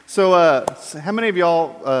So how many of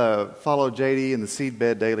y'all follow JD and the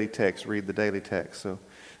Seedbed Daily Text, read the daily text? So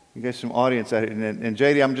you got some audience at it. And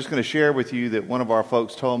JD, I'm just going to share with you that one of our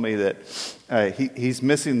folks told me that he's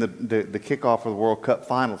missing the kickoff of the World Cup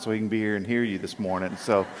final, so he can be here and hear you this morning.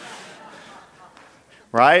 So,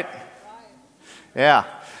 right? Yeah.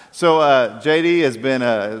 So JD has been,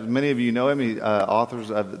 many of you know him, he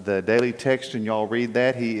authors of the Daily Text, and y'all read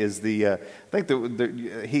that. He is I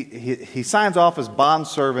think he signs off as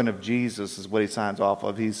bondservant of Jesus is what he signs off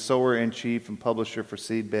of. He's sower-in-chief and publisher for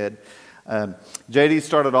Seedbed. JD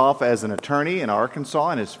started off as an attorney in Arkansas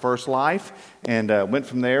in his first life, and went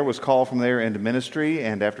from there, was called from there into ministry,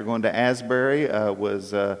 and after going to Asbury,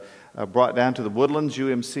 was brought down to the Woodlands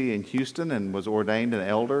UMC in Houston and was ordained an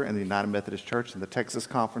elder in the United Methodist Church in the Texas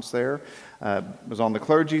Conference there. Was on the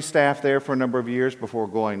clergy staff there for a number of years before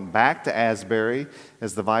going back to Asbury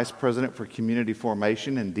as the vice president for community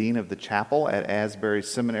formation and dean of the chapel at Asbury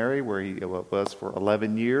Seminary, where he was for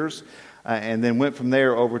 11 years. And then went from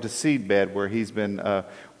there over to Seedbed, where he's been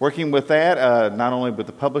working with that, not only with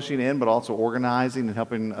the publishing end, but also organizing and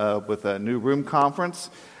helping with a New Room Conference.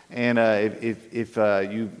 And if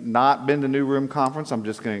you've not been to New Room Conference, I'm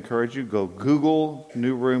just going to encourage you, go Google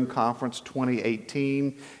New Room Conference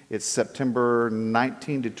 2018. It's September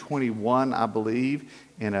 19 to 21, I believe,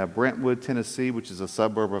 in Brentwood, Tennessee, which is a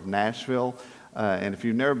suburb of Nashville. And if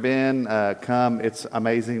you've never been, come. It's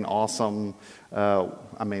amazing, awesome.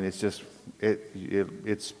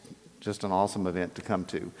 It's just an awesome event to come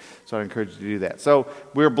to. So I encourage you to do that. So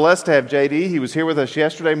we're blessed to have JD. He was here with us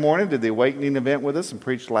yesterday morning, did the Awakening event with us, and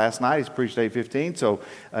preached last night. He's preached 8:15, so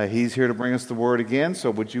he's here to bring us the word again. So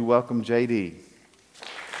would you welcome JD?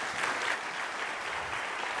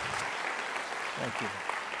 Thank you.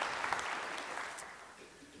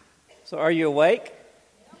 So are you awake?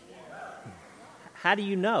 How do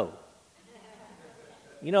you know?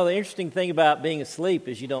 You know, the interesting thing about being asleep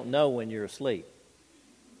is you don't know when you're asleep.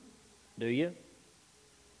 Do you?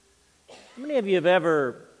 How many of you have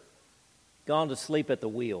ever gone to sleep at the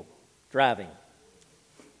wheel, driving?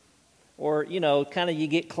 Or, kind of you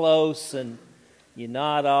get close and you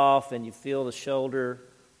nod off and you feel the shoulder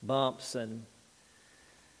bumps. And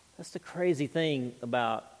that's the crazy thing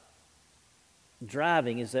about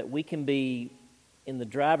driving, is that we can be in the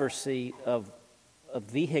driver's seat of a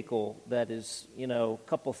vehicle that is, a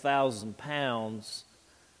couple thousand pounds,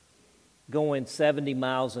 going 70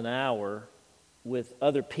 miles an hour with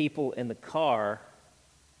other people in the car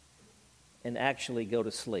and actually go to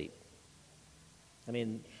sleep. I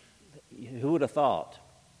mean, who would have thought?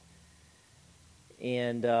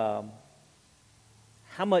 And how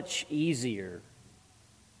much easier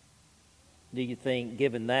do you think,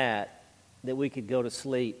 given that we could go to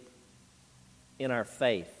sleep in our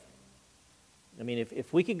faith? I mean,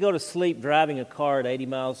 if we could go to sleep driving a car at 80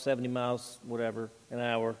 miles, 70 miles, whatever, an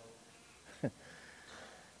hour,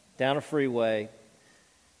 down a freeway,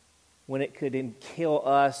 when it could kill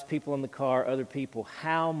us, people in the car, other people,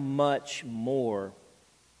 how much more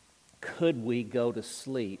could we go to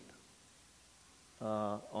sleep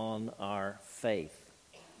on our faith?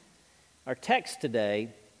 Our text today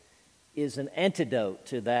is an antidote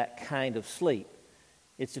to that kind of sleep.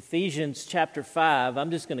 It's Ephesians chapter 5.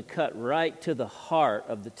 I'm just going to cut right to the heart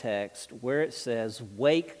of the text where it says,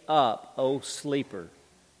 "Wake up, O sleeper,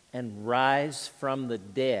 and rise from the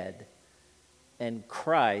dead, and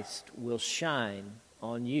Christ will shine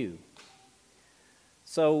on you."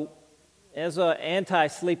 So, as an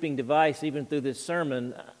anti-sleeping device, even through this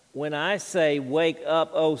sermon, when I say, "Wake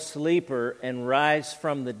up, O sleeper, and rise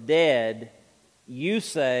from the dead," you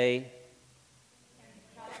say,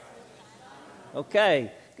 okay,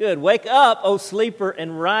 good. Wake up, O sleeper,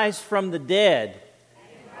 and rise from the dead.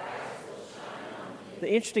 The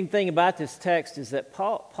interesting thing about this text is that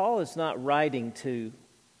Paul is not writing to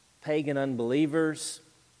pagan unbelievers.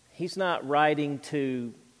 He's not writing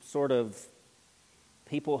to sort of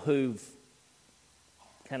people who've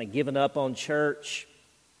kind of given up on church.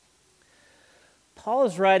 Paul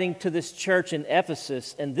is writing to this church in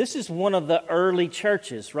Ephesus, and this is one of the early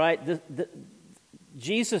churches, right?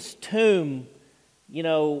 Jesus' tomb,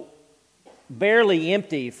 barely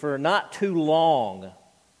empty for not too long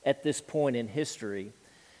at this point in history.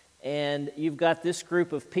 And you've got this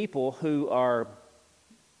group of people who are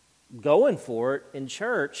going for it in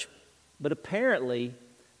church, but apparently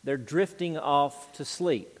they're drifting off to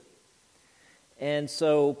sleep. And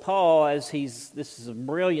so Paul, this is a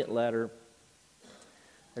brilliant letter.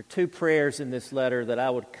 There are two prayers in this letter that I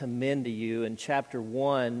would commend to you. In chapter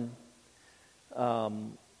 1,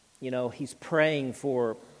 he's praying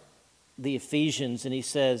for the Ephesians, and he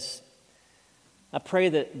says, I pray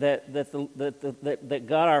that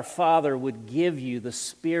God our Father would give you the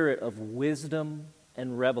spirit of wisdom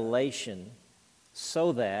and revelation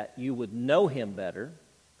so that you would know Him better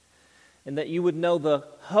and that you would know the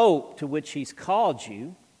hope to which He's called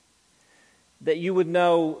you, that you would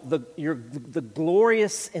know the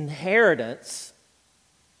glorious inheritance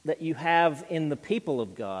that you have in the people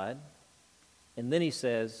of God. And then He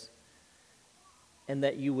says, and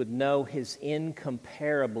that you would know His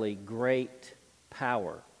incomparably great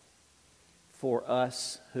power for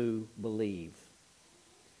us who believe.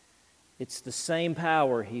 It's the same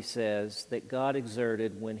power, he says, that God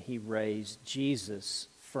exerted when He raised Jesus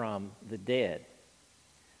from the dead.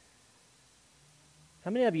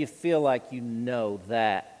 How many of you feel like you know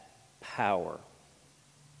that power?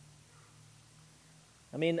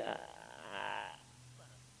 I mean,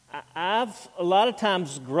 I've a lot of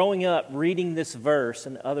times growing up reading this verse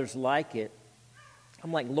and others like it,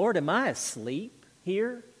 I'm like, Lord, am I asleep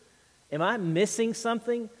here? Am I missing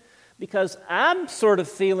something? Because I'm sort of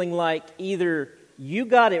feeling like either you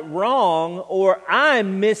got it wrong or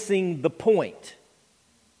I'm missing the point.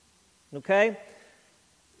 Okay?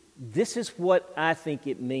 This is what I think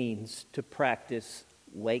it means to practice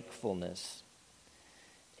wakefulness.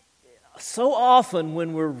 So often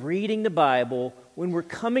when we're reading the Bible, when we're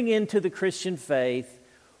coming into the Christian faith,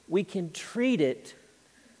 we can treat it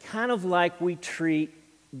kind of like we treat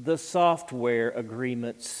the software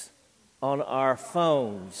agreements on our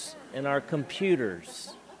phones and our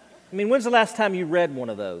computers. I mean, when's the last time you read one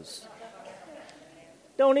of those?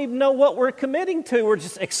 Don't even know what we're committing to. We're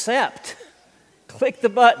just accept. Click the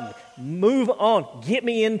button. Move on. Get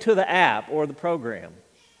me into the app or the program.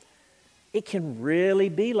 It can really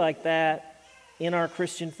be like that in our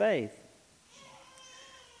Christian faith.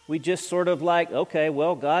 We just sort of like, okay,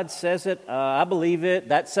 well, God says it. I believe it.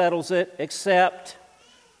 That settles it. Accept.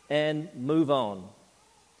 And move on.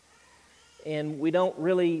 And we don't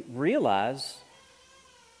really realize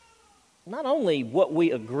not only what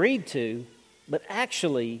we agreed to, but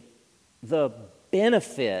actually the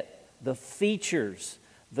benefit, the features,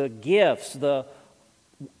 the gifts,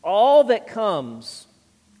 all that comes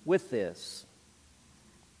with this.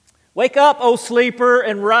 Wake up, O sleeper,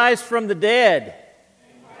 and rise from the dead.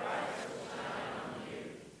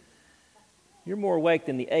 You're more awake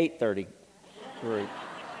than the 8:30 group.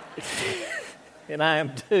 And I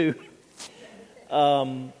am too.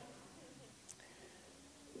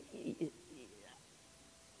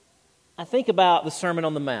 I think about the Sermon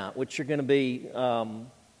on the Mount, which you're going to be,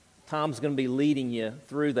 Tom's going to be leading you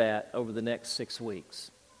through that over the next 6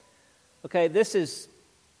 weeks. Okay, this is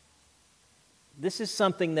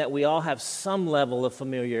something that we all have some level of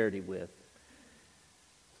familiarity with.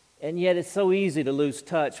 And yet it's so easy to lose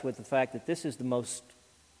touch with the fact that this is the most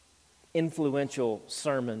influential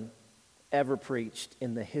sermon ever preached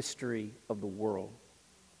in the history of the world.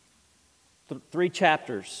 3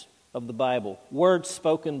 chapters of the Bible, words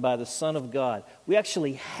spoken by the Son of God. We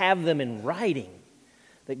actually have them in writing.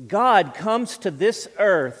 That God comes to this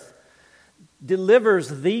earth,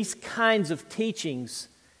 delivers these kinds of teachings,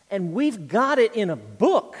 and we've got it in a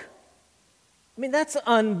book. I mean, that's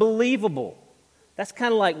unbelievable. That's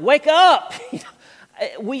kind of like, wake up!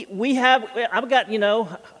 I've got,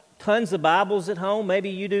 tons of Bibles at home.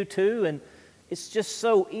 Maybe you do too. And it's just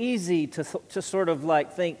so easy to sort of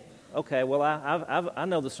like think, okay, well, I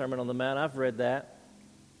know the Sermon on the Mount. I've read that.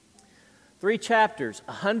 3 chapters,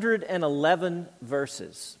 111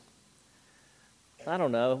 verses. I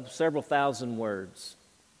don't know, several thousand words.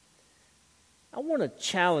 I want to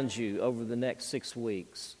challenge you over the next 6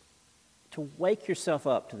 weeks to wake yourself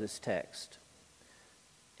up to this text.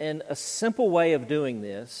 And a simple way of doing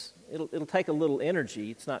this, it'll take a little energy.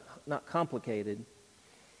 It's not complicated.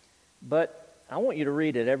 But I want you to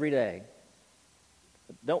read it every day.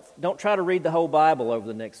 Don't try to read the whole Bible over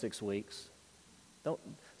the next 6 weeks.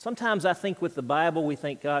 Sometimes I think with the Bible, we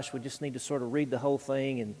think, gosh, we just need to sort of read the whole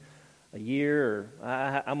thing in a year. Or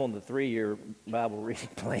I'm on the 3-year Bible reading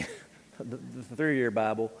plan, the 3-year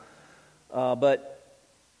Bible. But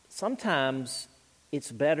sometimes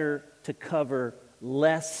it's better to cover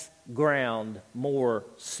less ground more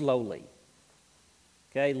slowly.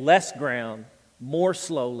 Okay, less ground more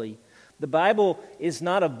slowly. The Bible is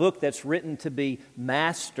not a book that's written to be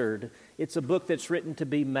mastered. It's a book that's written to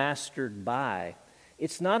be mastered by.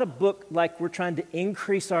 It's not a book like we're trying to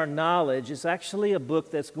increase our knowledge. It's actually a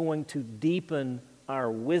book that's going to deepen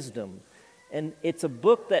our wisdom. And it's a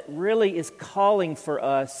book that really is calling for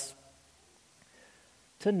us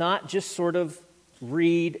to not just sort of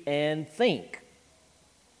read and think.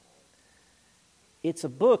 It's a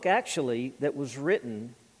book, actually, that was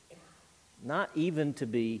written not even to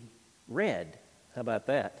be read. How about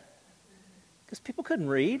that? Because people couldn't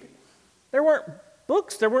read. There weren't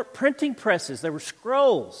books, there weren't printing presses, there were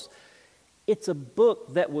scrolls. It's a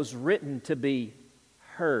book that was written to be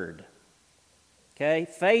heard. Okay?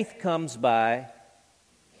 Faith comes by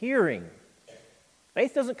hearing.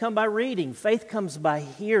 Faith doesn't come by reading. Faith comes by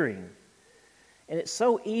hearing. And it's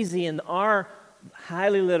so easy in our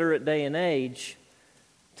highly literate day and age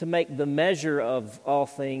to make the measure of all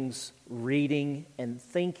things reading and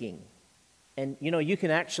thinking. And you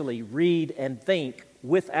can actually read and think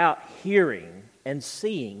without hearing and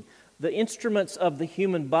seeing. The instruments of the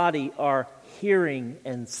human body are hearing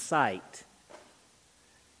and sight.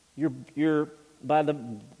 You're by the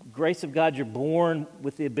grace of God, you're born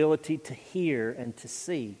with the ability to hear and to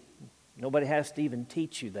see. Nobody has to even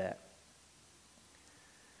teach you that.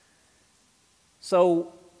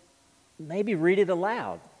 So maybe read it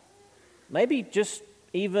aloud. Maybe just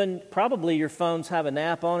even, probably your phones have an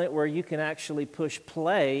app on it where you can actually push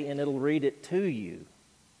play and it'll read it to you.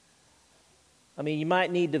 I mean, you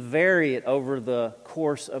might need to vary it over the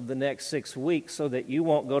course of the next 6 weeks so that you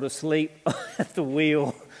won't go to sleep at the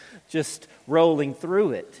wheel just rolling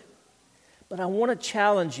through it. But I want to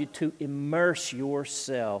challenge you to immerse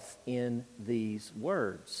yourself in these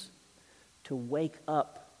words, to wake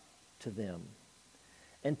up to them,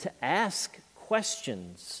 and to ask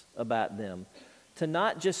questions about them, to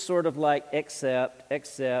not just sort of like accept,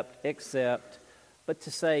 but to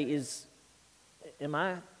say,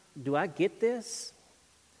 do I get this?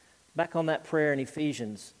 Back on that prayer in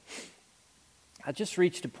Ephesians, I just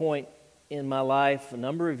reached a point in my life a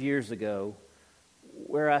number of years ago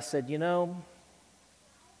where I said,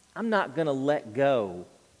 I'm not going to let go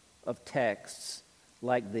of texts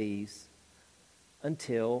like these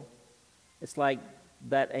until it's like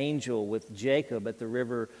that angel with Jacob at the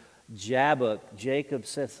river Jabbok. Jacob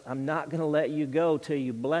says, I'm not going to let you go till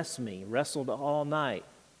you bless me. Wrestled all night,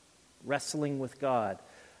 wrestling with God.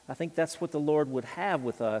 I think that's what the Lord would have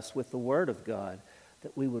with us, with the Word of God,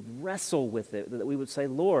 that we would wrestle with it, that we would say,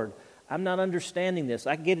 Lord, I'm not understanding this.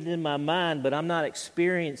 I get it in my mind, but I'm not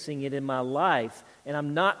experiencing it in my life, and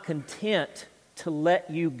I'm not content to let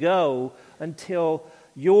you go until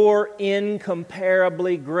your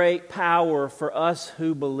incomparably great power for us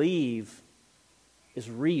who believe is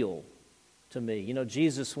real to me.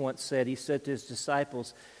 Jesus once said, he said to his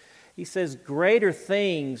disciples, he says, greater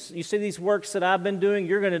things, you see these works that I've been doing,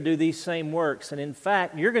 you're going to do these same works. And in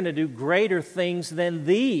fact, you're going to do greater things than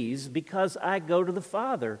these because I go to the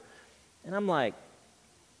Father. And I'm like,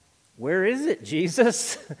 where is it,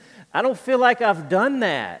 Jesus? I don't feel like I've done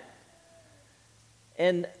that.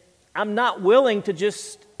 And I'm not willing to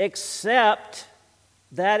just accept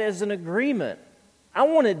that as an agreement. I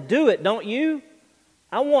want to do it, don't you?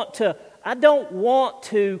 I don't want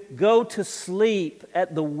to go to sleep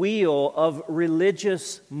at the wheel of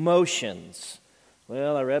religious motions.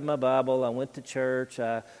 Well, I read my Bible, I went to church,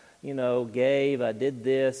 I gave, I did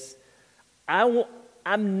this.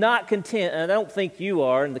 I'm not content, and I don't think you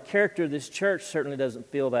are, and the character of this church certainly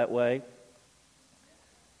doesn't feel that way,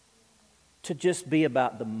 to just be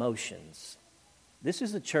about the motions. This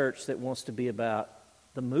is a church that wants to be about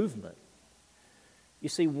the movement. You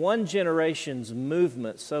see, one generation's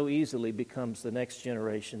movement so easily becomes the next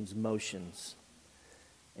generation's motions.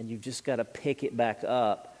 And you've just got to pick it back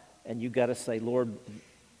up, and you've got to say, Lord,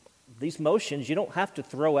 these motions, you don't have to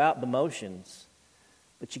throw out the motions,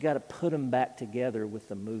 but you got to put them back together with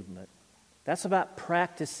the movement. That's about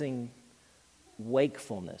practicing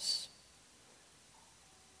wakefulness.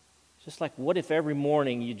 Just like, what if every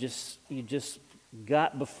morning you just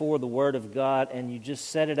got before the Word of God and you just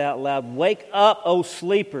said it out loud, wake up, O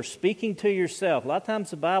sleeper, speaking to yourself. A lot of times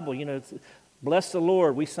the Bible, bless the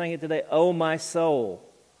Lord, we sang it today, O my soul.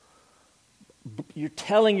 You're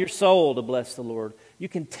telling your soul to bless the Lord. You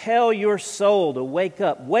can tell your soul to wake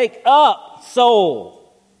up,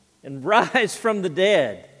 soul, and rise from the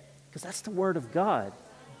dead, because that's the Word of God.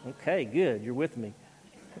 Okay, good, you're with me,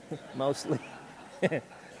 mostly.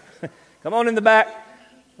 Come on in the back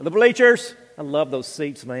of the bleachers. I love those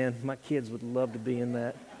seats, man. My kids would love to be in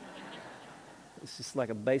that. It's just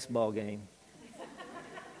like a baseball game.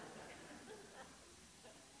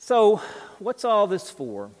 So, what's all this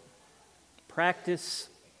for? Practice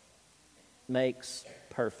makes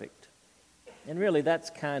perfect. And really,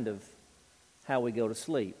 that's kind of how we go to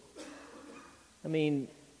sleep. I mean,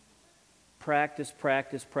 practice.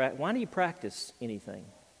 Why do you practice anything?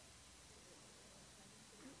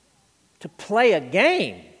 To play a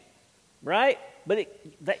game, right? But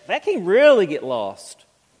that can really get lost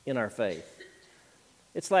in our faith.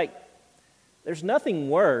 It's like there's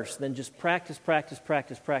nothing worse than just practice,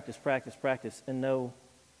 and no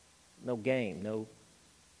no game, no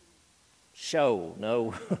show,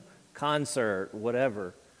 no concert,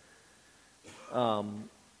 whatever. How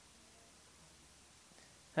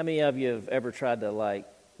many of you have ever tried to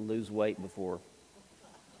lose weight before?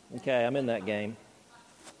 Okay, I'm in that game.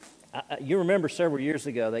 You remember several years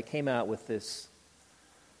ago they came out with this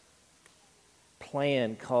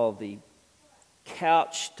plan called the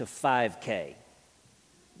Couch to 5K.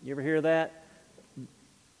 You ever hear that?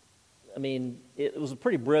 I mean, it was a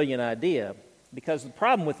pretty brilliant idea, because the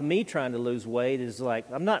problem with me trying to lose weight is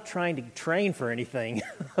I'm not trying to train for anything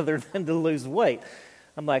other than to lose weight.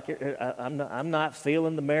 I'm I'm not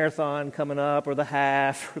feeling the marathon coming up, or the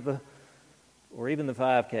half, or even the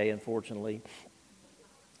 5K, unfortunately.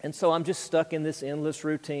 And so I'm just stuck in this endless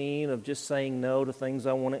routine of just saying no to things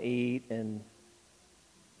I want to eat, and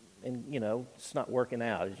it's not working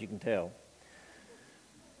out, as you can tell.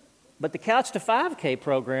 But the Couch to 5K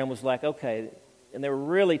program was okay, and they were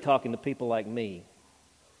really talking to people like me,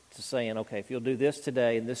 to saying, okay, if you'll do this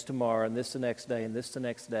today, and this tomorrow, and this the next day, and this the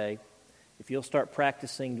next day, if you'll start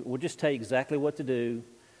practicing, we'll just tell you exactly what to do.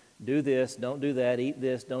 Do this, don't do that, eat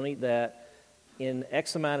this, don't eat that. In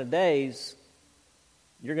X amount of days,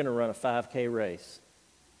 you're going to run a 5K race.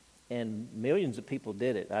 And millions of people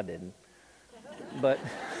did it. I didn't. But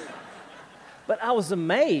I was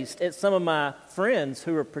amazed at some of my friends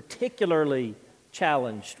who were particularly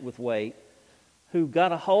challenged with weight, who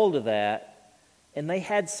got a hold of that, and they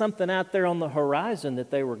had something out there on the horizon that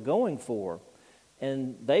they were going for.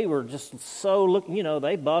 And they were just so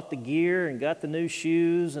they bought the gear and got the new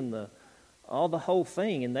shoes and the whole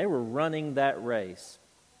thing, and they were running that race.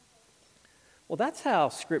 Well, that's how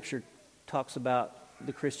Scripture talks about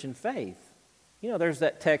the Christian faith. There's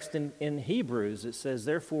that text in Hebrews that says,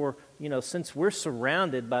 therefore, since we're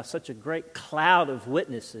surrounded by such a great cloud of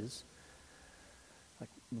witnesses,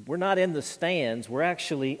 we're not in the stands, we're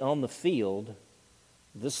actually on the field.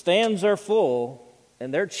 The stands are full,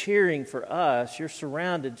 and they're cheering for us. You're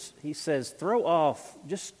surrounded. He says, throw off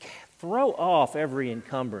every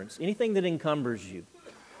encumbrance, anything that encumbers you.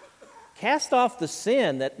 Cast off the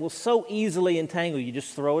sin that will so easily entangle you.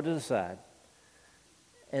 Just throw it to the side.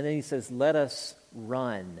 And then he says, let us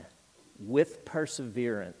run with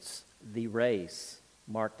perseverance the race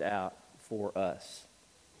marked out for us.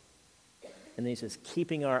 And then he says,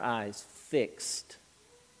 keeping our eyes fixed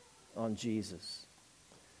on Jesus,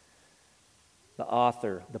 the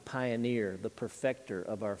author, the pioneer, the perfecter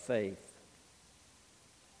of our faith,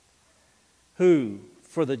 who,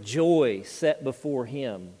 for the joy set before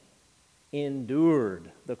him, endured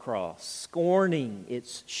the cross, scorning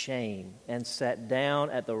its shame, and sat down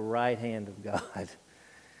at the right hand of God.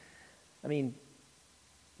 I mean,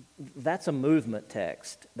 that's a movement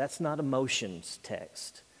text. That's not a motions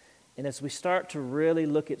text. And as we start to really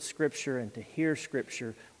look at Scripture and to hear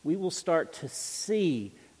Scripture, we will start to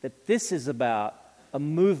see that this is about a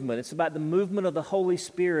movement. It's about the movement of the Holy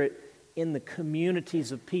Spirit in the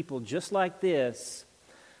communities of people just like this,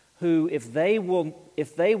 who, if they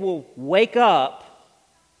will wake up,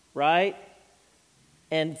 right,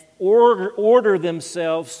 and order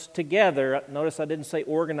themselves together. Notice I didn't say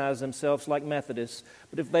organize themselves like Methodists,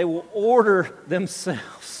 but if they will order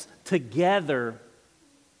themselves together,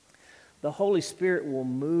 the Holy Spirit will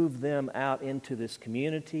move them out into this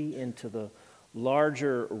community, into the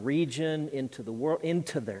larger region, into the world,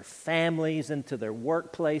 into their families, into their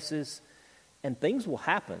workplaces, and things will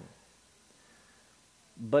happen.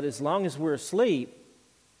 But as long as we're asleep,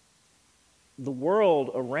 the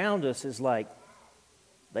world around us is like,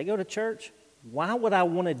 they go to church? Why would I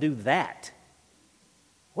want to do that?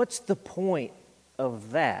 What's the point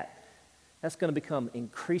of that? That's going to become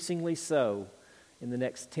increasingly so in the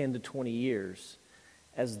next 10 to 20 years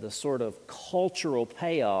as the sort of cultural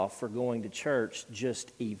payoff for going to church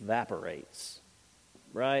just evaporates,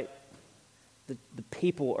 right? The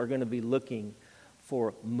people are going to be looking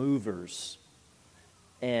for movers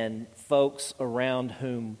and folks around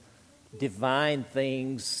whom divine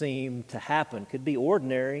things seem to happen. Could be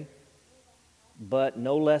ordinary, but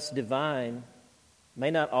no less divine.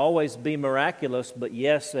 May not always be miraculous, but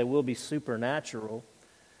yes, they will be supernatural.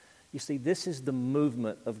 You see, this is the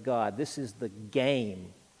movement of God. This is the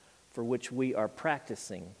game for which we are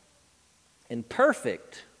practicing. And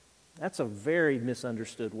perfect, that's a very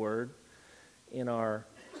misunderstood word in our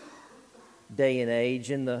day and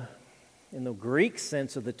age. In the Greek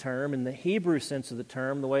sense of the term, in the Hebrew sense of the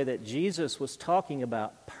term, the way that Jesus was talking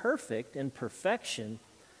about perfect and perfection,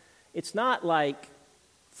 it's not like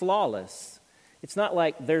flawless. It's not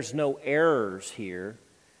like there's no errors here.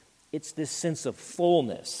 It's this sense of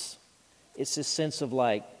fullness. It's this sense of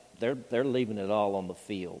like they're leaving it all on the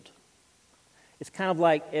field. It's kind of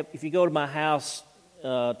like if you go to my house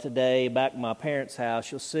today, back in my parents'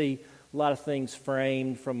 house, you'll see a lot of things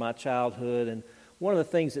framed from my childhood. And one of the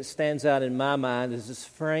things that stands out in my mind is this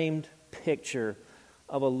framed picture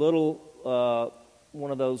of a little, one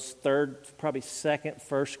of those third, probably second,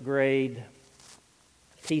 first grade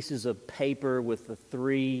pieces of paper with the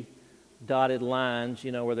 3 dotted lines,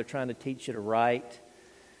 where they're trying to teach you to write.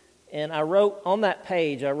 And I wrote, on that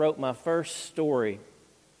page, I wrote my first story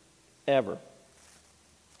ever.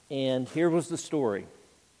 And here was the story.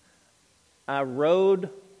 I rode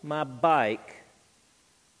my bike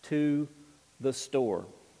to the store.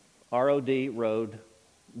 R-O-D, road,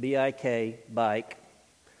 B-I-K, bike,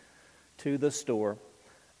 to the store.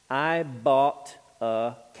 I bought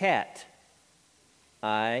a cat.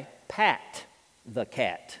 I pat the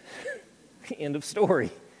cat. End of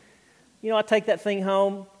story. I take that thing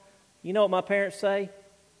home. You know what my parents say?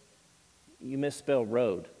 You misspelled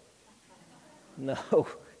road. No.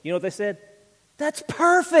 You know what they said? That's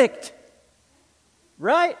perfect.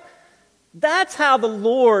 Right? That's how the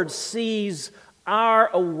Lord sees our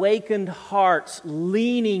awakened hearts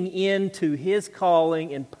leaning into His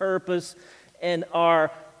calling and purpose and our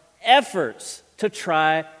efforts to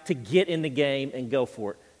try to get in the game and go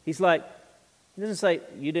for it. He's like, He doesn't say,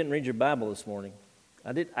 you didn't read your Bible this morning.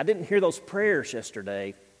 I didn't hear those prayers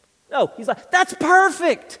yesterday. No, He's like, that's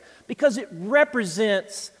perfect, because it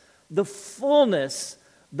represents the fullness,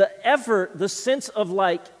 the effort, the sense of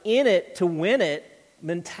like in it to win it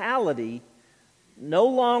mentality, no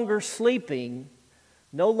longer sleeping,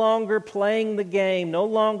 no longer playing the game, no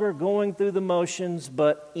longer going through the motions,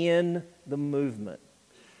 but in the movement.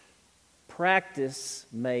 Practice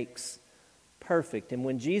makes perfect. And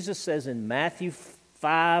when Jesus says in Matthew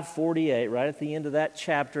 5:48, right at the end of that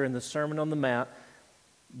chapter in the Sermon on the Mount,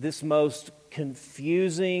 this most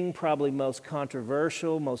confusing, probably most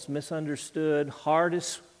controversial, most misunderstood,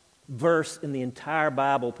 hardest verse in the entire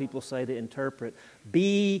Bible, people say, to interpret.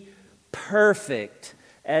 Be perfect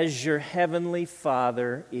as your heavenly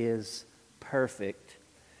Father is perfect.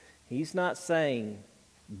 He's not saying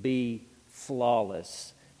be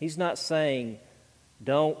flawless. He's not saying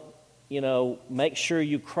don't, make sure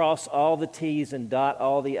you cross all the T's and dot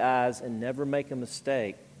all the I's and never make a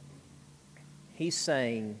mistake. He's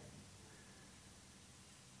saying,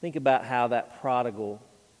 think about how that prodigal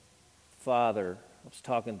father, I was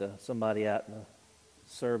talking to somebody out in the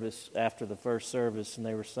service after the first service, and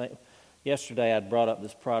they were saying, yesterday I brought up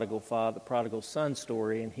this prodigal son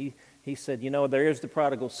story, and he said, there is the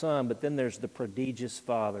prodigal son, but then there's the prodigious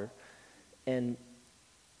father. And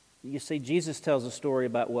you see, Jesus tells a story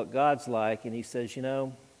about what God's like, and He says,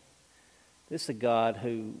 this is a God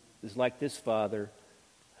who is like this father,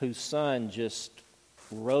 whose son just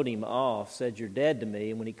wrote him off, said, you're dead to me.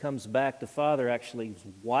 And when he comes back, the father actually is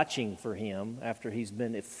watching for him after he's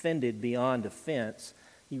been offended beyond offense.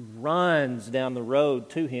 He runs down the road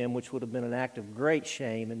to him, which would have been an act of great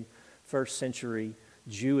shame in first century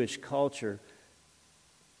Jewish culture.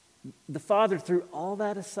 The father threw all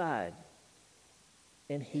that aside,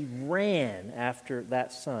 and he ran after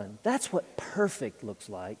that son. That's what perfect looks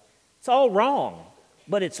like. It's all wrong,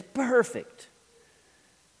 but it's perfect.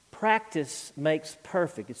 Practice makes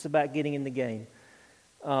perfect. It's about getting in the game.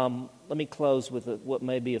 Let me close with what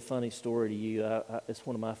may be a funny story to you. It's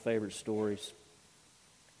one of my favorite stories.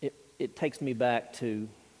 It takes me back to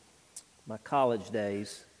my college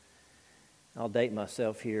days. I'll date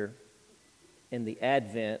myself here. In the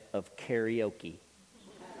advent of karaoke.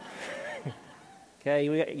 Okay,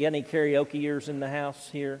 you got any karaokeers in the house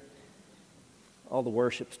here? All the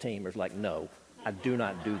worship team is like, no, I do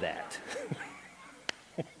not do that.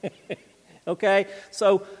 Okay,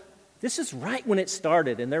 so this is right when it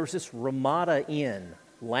started, and there was this Ramada Inn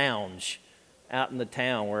lounge out in the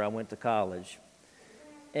town where I went to college.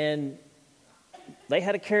 And they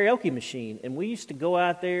had a karaoke machine, and we used to go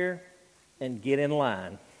out there and get in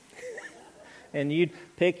line. And you'd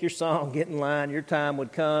pick your song, get in line, your time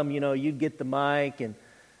would come, you'd get the mic,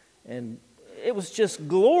 and it was just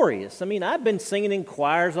glorious. I mean, I'd been singing in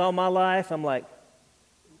choirs all my life. I'm like,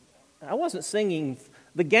 I wasn't singing.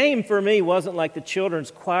 The game for me wasn't like the children's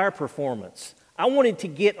choir performance. I wanted to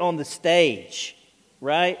get on the stage,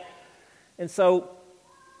 right? And so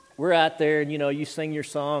we're out there, and you sing your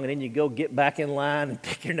song, and then you go get back in line and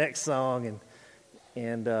pick your next song,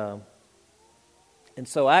 and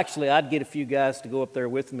so actually I'd get a few guys to go up there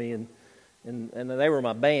with me, and they were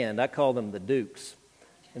my band. I called them the Dukes,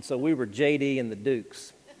 and so we were JD and the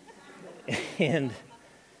Dukes, and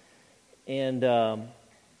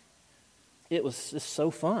it was just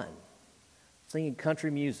so fun singing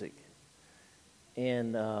country music,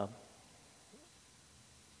 and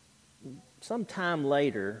some time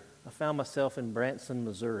later, I found myself in Branson,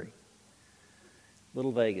 Missouri,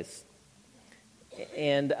 Little Vegas.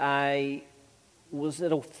 And I was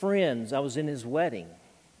at a friend's. I was in his wedding.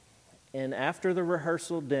 And after the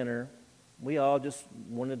rehearsal dinner, we all just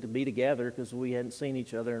wanted to be together because we hadn't seen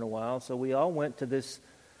each other in a while. So we all went to this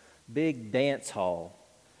big dance hall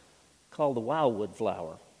called the Wildwood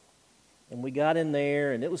Flower. And we got in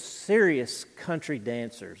there, and it was serious country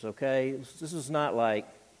dancers, okay? This was not like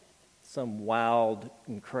some wild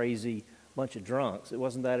and crazy bunch of drunks. It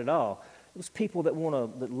wasn't that at all. It was people that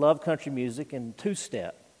love country music and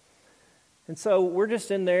two-step. And so we're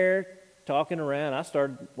just in there talking around. I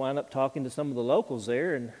wound up talking to some of the locals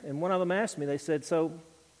there, and one of them asked me, they said, so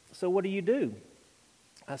what do you do?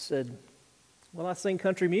 I said, well, I sing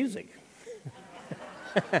country music.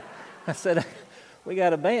 I said, we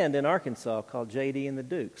got a band in Arkansas called J.D. and the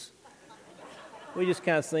Dukes. We just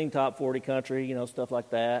kind of sing top 40 country, stuff like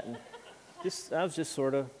that. And I was just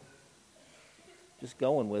sort of just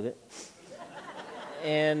going with it.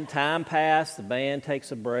 And time passed, the band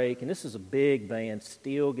takes a break, and this is a big band,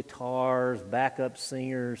 steel guitars, backup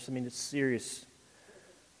singers. I mean, it's serious,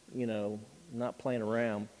 not playing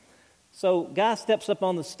around. So guy steps up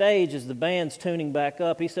on the stage as the band's tuning back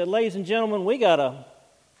up. He said, ladies and gentlemen, we got a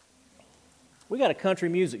country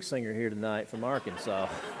music singer here tonight from Arkansas.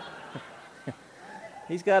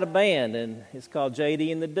 He's got a band, and it's called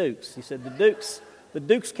J.D. and the Dukes. He said, the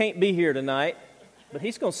Dukes can't be here tonight, but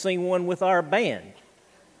he's going to sing one with our band.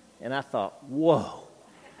 And I thought, whoa,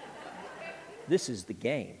 this is the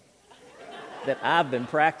game that I've been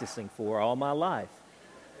practicing for all my life.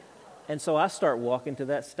 And so I start walking to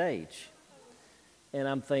that stage, and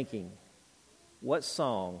I'm thinking, what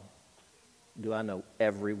song do I know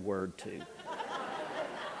every word to?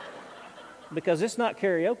 Because it's not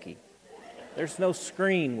karaoke. There's no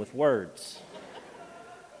screen with words.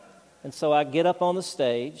 And so I get up on the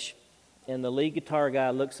stage, and the lead guitar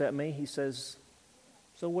guy looks at me. He says,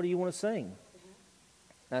 so what do you want to sing?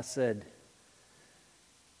 I said,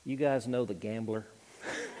 you guys know The Gambler?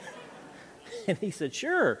 And he said,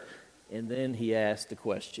 sure. And then he asked the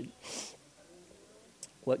question,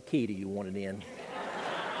 what key do you want it in?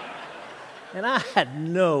 And I had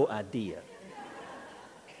no idea.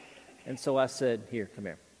 And so I said, here, come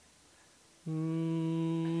here.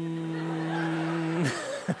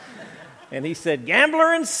 And he said,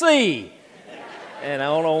 Gambler in C. And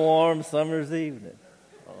on a warm summer's evening,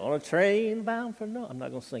 on a train bound for no. I'm not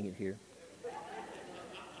going to sing it here.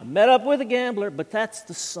 I met up with a gambler, but that's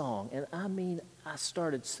the song. And I mean, I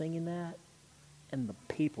started singing that, and the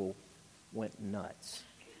people went nuts.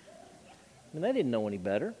 I mean, they didn't know any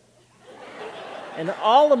better. And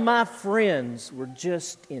all of my friends were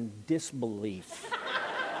just in disbelief.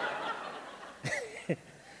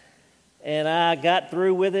 And I got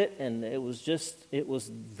through with it, and that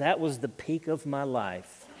was the peak of my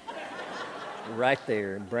life. Right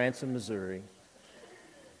there in Branson, Missouri.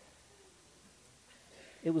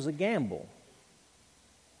 It was a gamble.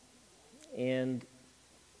 And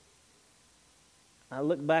I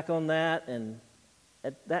look back on that, and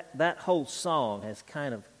that whole song has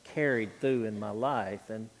kind of carried through in my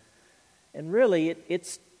life. And really,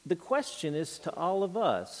 it's the question is to all of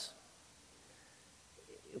us.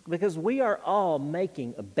 Because we are all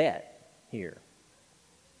making a bet here.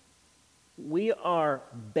 We are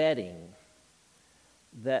betting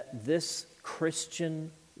that this Christian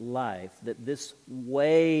life, that this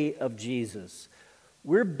way of Jesus,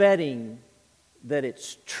 we're betting that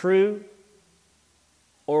it's true,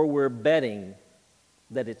 or we're betting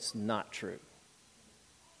that it's not true.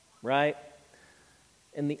 Right?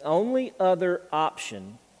 And the only other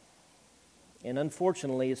option, and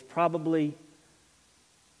unfortunately it's probably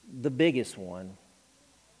the biggest one,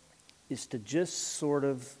 is to just sort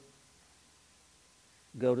of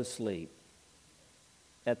go to sleep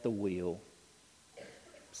at the wheel,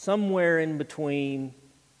 somewhere in between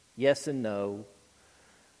yes and no.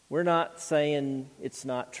 We're not saying it's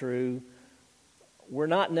not true. We're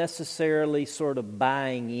not necessarily sort of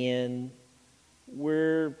buying in.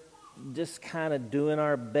 We're just kind of doing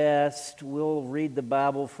our best. We'll read the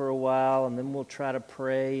Bible for a while, and then we'll try to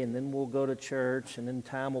pray, and then we'll go to church, and then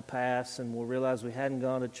time will pass, and we'll realize we hadn't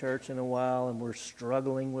gone to church in a while, and we're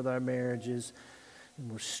struggling with our marriages,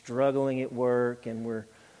 and we're struggling at work, and we're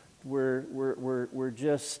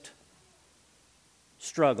just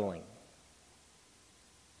struggling,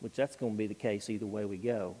 which that's going to be the case either way we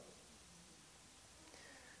go.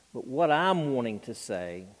 But what I'm wanting to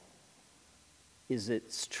say is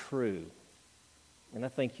it's true. And I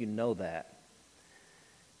think you know that.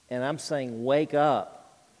 And I'm saying, wake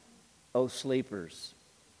up, O sleepers,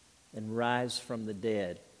 and rise from the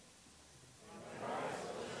dead.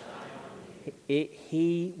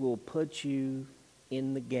 He will put you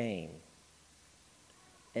in the game.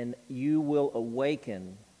 And you will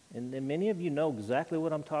awaken. And many of you know exactly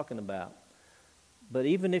what I'm talking about. But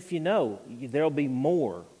even if you know, there'll be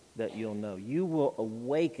more that you'll know. You will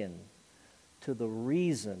awaken to the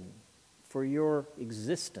reason for your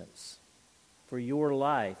existence, for your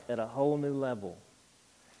life at a whole new level.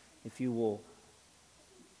 If you will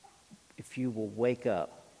wake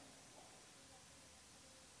up.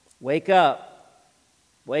 Wake up.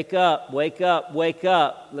 Wake up, wake up, wake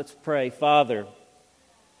up. Let's pray. Father,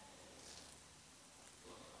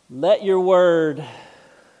 let your word,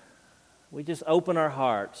 we just open our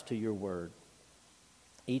hearts to your word.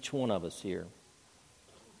 Each one of us here.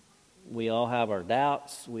 We all have our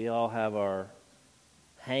doubts. We all have our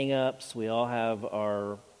hang-ups. We all have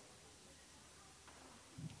our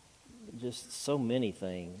just so many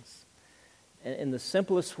things. And in the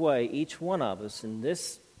simplest way, each one of us in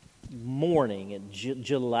this morning, at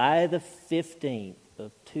July the 15th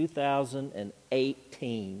of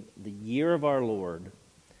 2018, the year of our Lord,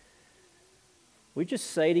 we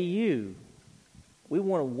just say to you, we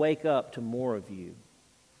want to wake up to more of you.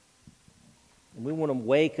 And we want to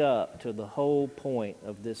wake up to the whole point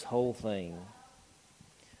of this whole thing.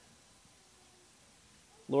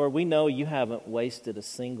 Lord, we know you haven't wasted a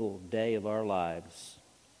single day of our lives.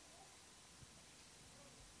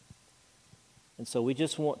 And so we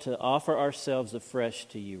just want to offer ourselves afresh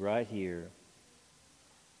to you right here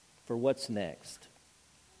for what's next.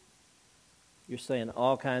 You're saying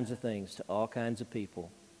all kinds of things to all kinds of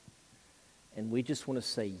people. And we just want to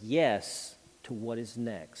say yes to what is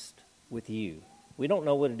next with you. We don't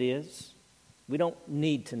know what it is. We don't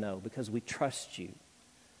need to know because we trust you.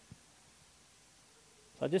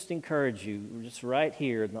 So I just encourage you, just right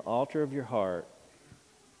here in the altar of your heart,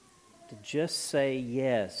 to just say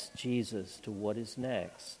yes, Jesus, to what is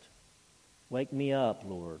next. Wake me up,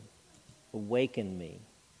 Lord. Awaken me.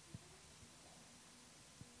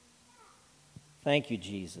 Thank you,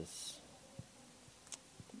 Jesus,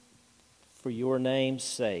 for your name's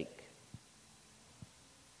sake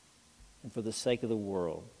and for the sake of the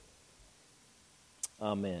world.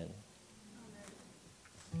 Amen.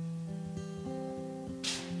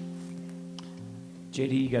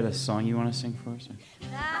 JD, you got a song you want to sing for us?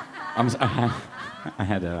 I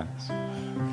had to ask.